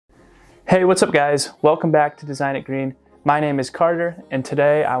Hey, what's up guys? Welcome back to Design It Green. My name is Carter, and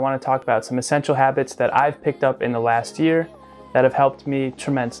today I want to talk about some essential habits that I've picked up in the last year that have helped me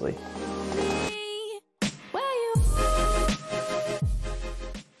tremendously.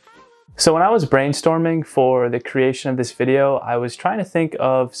 So when I was brainstorming for the creation of this video, I was trying to think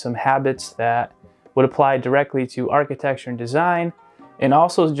of some habits that would apply directly to architecture and design, and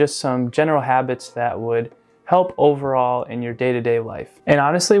also just some general habits that would help overall in your day-to-day life. And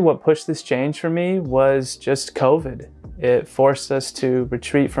honestly, what pushed this change for me was just COVID. It forced us to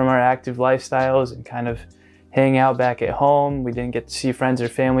retreat from our active lifestyles and kind of hang out back at home. We didn't get to see friends or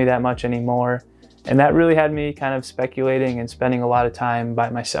family that much anymore. And that really had me kind of speculating and spending a lot of time by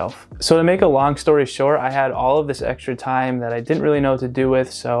myself. So to make a long story short, I had all of this extra time that I didn't really know what to do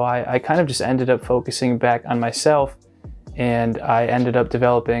with. So I kind of just ended up focusing back on myself, and I ended up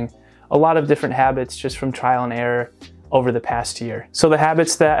developing a lot of different habits just from trial and error over the past year. So the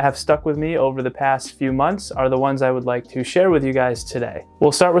habits that have stuck with me over the past few months are the ones I would like to share with you guys today.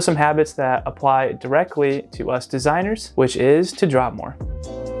 We'll start with some habits that apply directly to us designers, which is to draw more.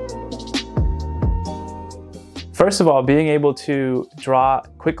 First of all, being able to draw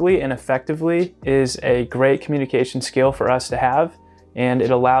quickly and effectively is a great communication skill for us to have, and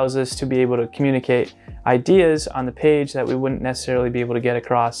it allows us to be able to communicate ideas on the page that we wouldn't necessarily be able to get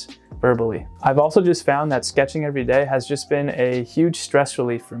across verbally. I've also just found that sketching every day has just been a huge stress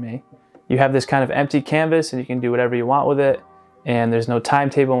relief for me. You have this kind of empty canvas and you can do whatever you want with it, and there's no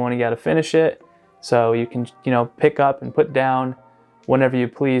timetable when you got to finish it. So you can, pick up and put down whenever you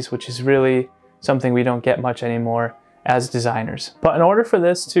please, which is really something we don't get much anymore as designers. But in order for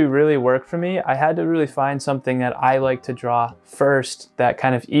this to really work for me, I had to really find something that I like to draw first that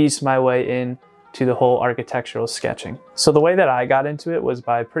kind of eased my way in to the whole architectural sketching. So the way that I got into it was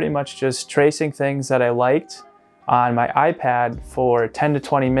by pretty much just tracing things that I liked on my iPad for 10 to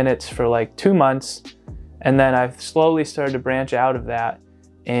 20 minutes for like 2 months. And then I've slowly started to branch out of that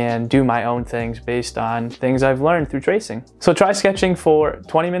and do my own things based on things I've learned through tracing. So try sketching for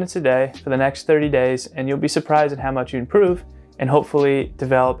 20 minutes a day for the next 30 days, and you'll be surprised at how much you improve and hopefully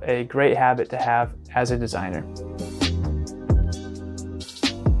develop a great habit to have as a designer.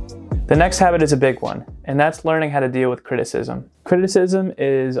 The next habit is a big one, and that's learning how to deal with criticism. Criticism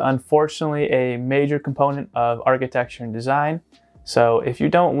is unfortunately a major component of architecture and design. So if you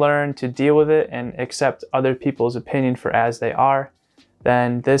don't learn to deal with it and accept other people's opinion for as they are,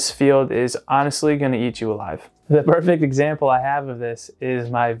 then this field is honestly going to eat you alive. The perfect example I have of this is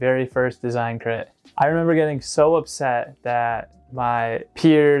my very first design crit. I remember getting so upset that my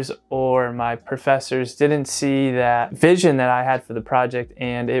peers or my professors didn't see that vision that I had for the project,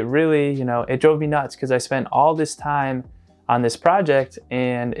 and it really, it drove me nuts because I spent all this time on this project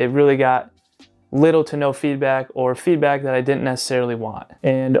and it really got little to no feedback, or feedback that I didn't necessarily want.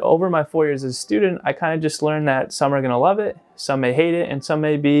 And over my 4 years as a student, I kind of just learned that some are gonna love it, some may hate it, and some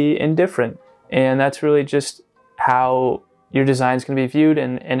may be indifferent. And that's really just how your design is gonna be viewed,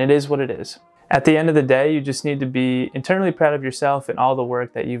 and it is what it is. At the end of the day, you just need to be internally proud of yourself and all the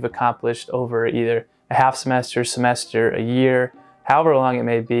work that you've accomplished over either a half semester, a year, however long it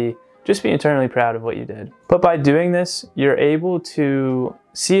may be. Just be internally proud of what you did. But by doing this, you're able to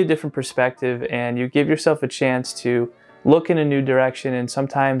see a different perspective, and you give yourself a chance to look in a new direction, and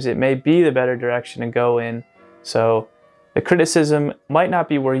sometimes it may be the better direction to go in. So the criticism might not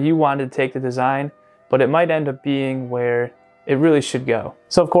be where you wanted to take the design, but it might end up being where it really should go.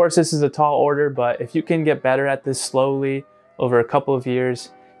 So of course, this is a tall order, but if you can get better at this slowly over a couple of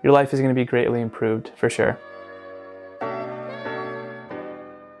years, your life is going to be greatly improved for sure.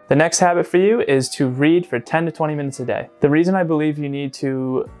 The next habit for you is to read for 10 to 20 minutes a day. The reason I believe you need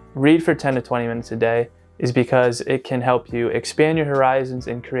to read for 10 to 20 minutes a day is because it can help you expand your horizons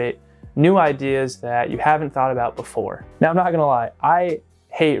and create new ideas that you haven't thought about before. Now, I'm not gonna lie, I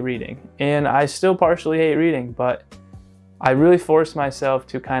hate reading, and I still partially hate reading, but I really forced myself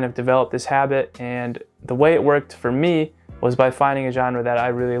to kind of develop this habit, and the way it worked for me was by finding a genre that I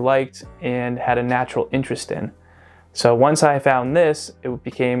really liked and had a natural interest in. So once I found this, it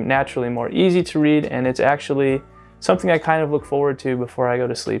became naturally more easy to read, and it's actually something I kind of look forward to before I go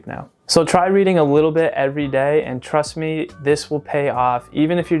to sleep now. So try reading a little bit every day, and trust me, this will pay off.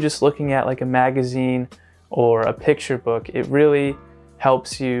 Even if you're just looking at like a magazine or a picture book, it really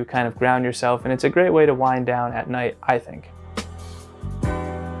helps you kind of ground yourself, and it's a great way to wind down at night, I think.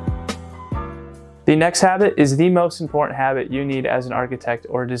 The next habit is the most important habit you need as an architect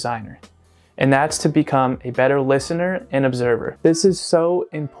or designer, and that's to become a better listener and observer. This is so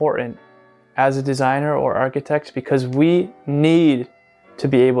important as a designer or architect because we need to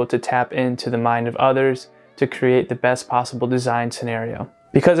be able to tap into the mind of others to create the best possible design scenario.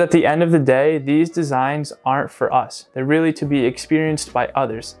 Because at the end of the day, these designs aren't for us. They're really to be experienced by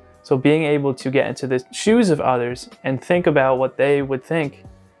others. So being able to get into the shoes of others and think about what they would think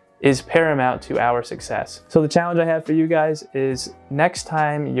is paramount to our success. So the challenge I have for you guys is next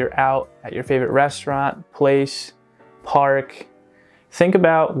time you're out at your favorite restaurant, place, park, think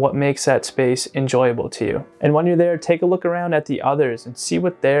about what makes that space enjoyable to you. And when you're there, take a look around at the others and see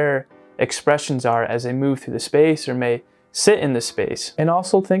what their expressions are as they move through the space or may sit in the space. And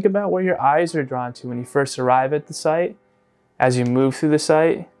also think about where your eyes are drawn to when you first arrive at the site, as you move through the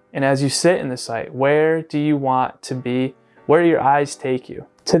site, and as you sit in the site. Where do you want to be? Where do your eyes take you?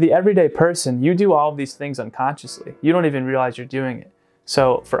 To the everyday person, you do all of these things unconsciously. You don't even realize you're doing it.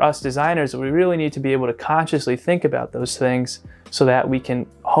 So for us designers, we really need to be able to consciously think about those things so that we can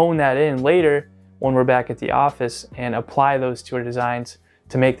hone that in later when we're back at the office and apply those to our designs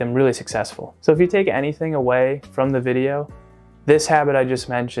to make them really successful. So if you take anything away from the video, this habit I just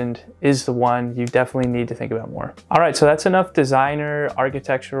mentioned is the one you definitely need to think about more. All right, so that's enough designer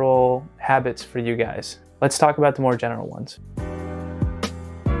architectural habits for you guys. Let's talk about the more general ones.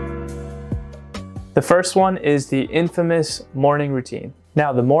 The first one is the infamous morning routine.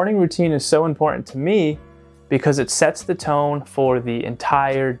 Now, the morning routine is so important to me because it sets the tone for the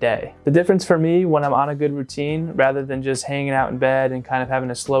entire day. The difference for me when I'm on a good routine, rather than just hanging out in bed and kind of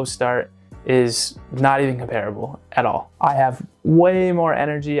having a slow start, is not even comparable at all. I have way more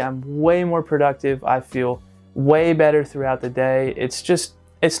energy, I'm way more productive, I feel way better throughout the day.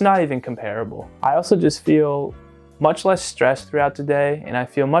 It's not even comparable. I also just feel much less stressed throughout the day, and I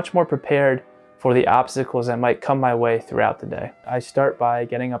feel much more prepared for the obstacles that might come my way throughout the day. I start by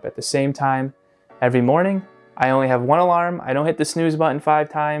getting up at the same time every morning. I only have one alarm. I don't hit the snooze button 5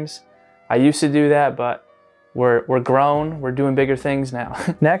 times. I used to do that, but we're grown, we're doing bigger things now.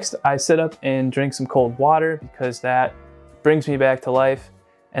 Next, I sit up and drink some cold water because that brings me back to life,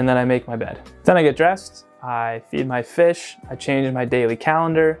 and then I make my bed. Then I get dressed, I feed my fish, I change my daily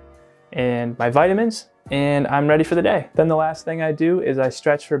calendar and my vitamins, and I'm ready for the day. Then the last thing I do is I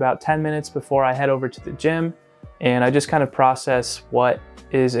stretch for about 10 minutes before I head over to the gym, and I just kind of process what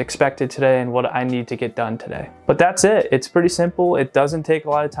is expected today and what I need to get done today. But that's it. It's pretty simple. It doesn't take a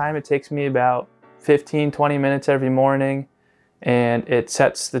lot of time. It takes me about 15-20 minutes every morning, and it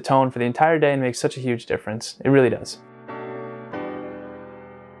sets the tone for the entire day and makes such a huge difference. It really does.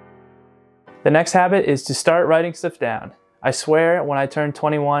 The next habit is to start writing stuff down. I swear, when I turned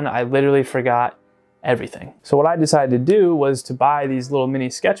 21, I literally forgot everything. So what I decided to do was to buy these little mini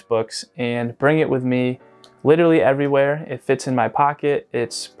sketchbooks and bring it with me literally everywhere. It fits in my pocket,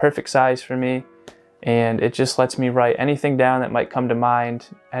 it's perfect size for me, and it just lets me write anything down that might come to mind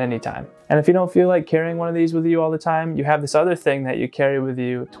at any time. And if you don't feel like carrying one of these with you all the time, you have this other thing that you carry with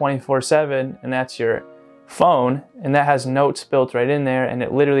you 24/7, and that's your phone, and that has notes built right in there, and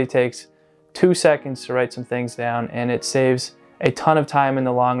it literally takes 2 seconds to write some things down, and it saves a ton of time in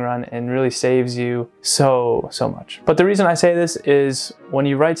the long run and really saves you so much. But the reason I say this is when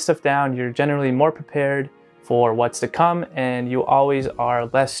you write stuff down, you're generally more prepared for what's to come, and you always are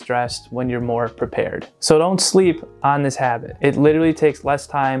less stressed when you're more prepared. So don't sleep on this habit. It literally takes less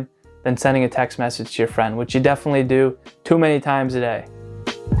time than sending a text message to your friend, which you definitely do too many times a day.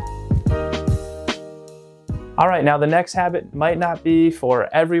 All right, now the next habit might not be for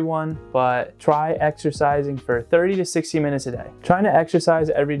everyone, but try exercising for 30 to 60 minutes a day. Trying to exercise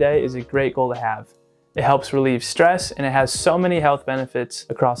every day is a great goal to have. It helps relieve stress, and it has so many health benefits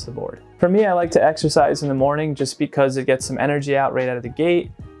across the board. For me, I like to exercise in the morning just because it gets some energy out right out of the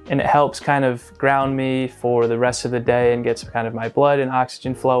gate, and it helps kind of ground me for the rest of the day and gets kind of my blood and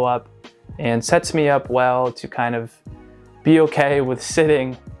oxygen flow up and sets me up well to kind of be okay with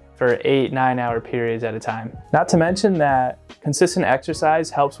sitting for 8-9 hour periods at a time. Not to mention that consistent exercise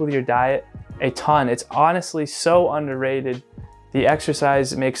helps with your diet a ton. It's honestly so underrated. The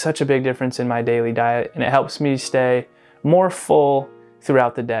exercise makes such a big difference in my daily diet, and it helps me stay more full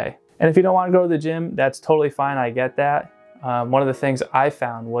throughout the day. And if you don't want to go to the gym, that's totally fine, I get that. One of the things I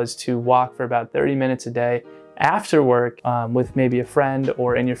found was to walk for about 30 minutes a day after work with maybe a friend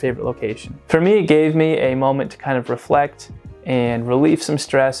or in your favorite location. For me, it gave me a moment to kind of reflect and relieve some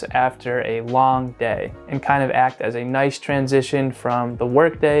stress after a long day and kind of act as a nice transition from the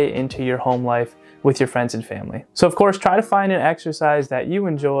workday into your home life with your friends and family. So of course, try to find an exercise that you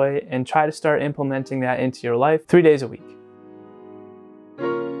enjoy and try to start implementing that into your life 3 days a week.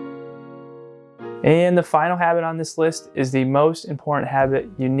 And the final habit on this list is the most important habit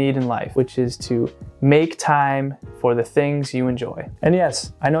you need in life, which is to make time for the things you enjoy. And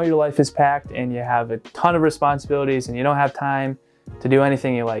yes, I know your life is packed and you have a ton of responsibilities and you don't have time to do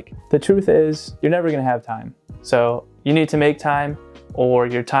anything you like. The truth is, you're never gonna have time. So you need to make time or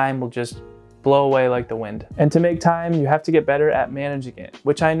your time will just blow away like the wind. And to make time, you have to get better at managing it,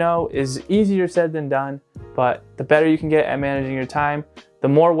 which I know is easier said than done, but the better you can get at managing your time, the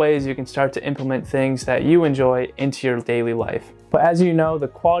more ways you can start to implement things that you enjoy into your daily life. But as you know, the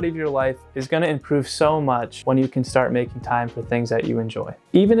quality of your life is going to improve so much when you can start making time for things that you enjoy.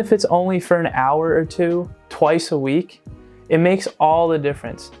 Even if it's only for an hour or two, twice a week, it makes all the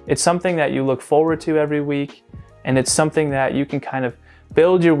difference. It's something that you look forward to every week, and it's something that you can kind of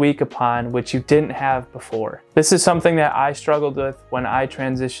build your week upon, which you didn't have before. This is something that I struggled with when I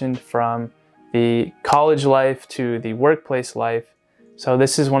transitioned from the college life to the workplace life. So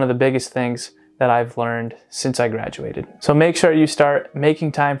this is one of the biggest things that I've learned since I graduated. So make sure you start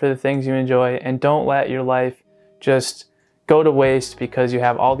making time for the things you enjoy, and don't let your life just go to waste because you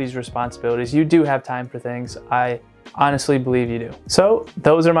have all these responsibilities. You do have time for things. I honestly believe you do. So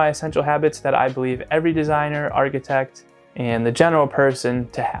those are my essential habits that I believe every designer, architect, and the general person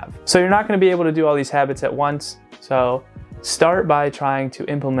to have. So you're not going to be able to do all these habits at once. So start by trying to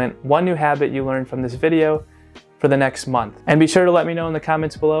implement one new habit you learned from this video for the next month. And be sure to let me know in the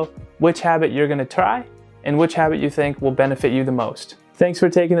comments below which habit you're going to try and which habit you think will benefit you the most. Thanks for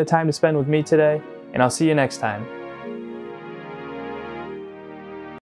taking the time to spend with me today, and I'll see you next time.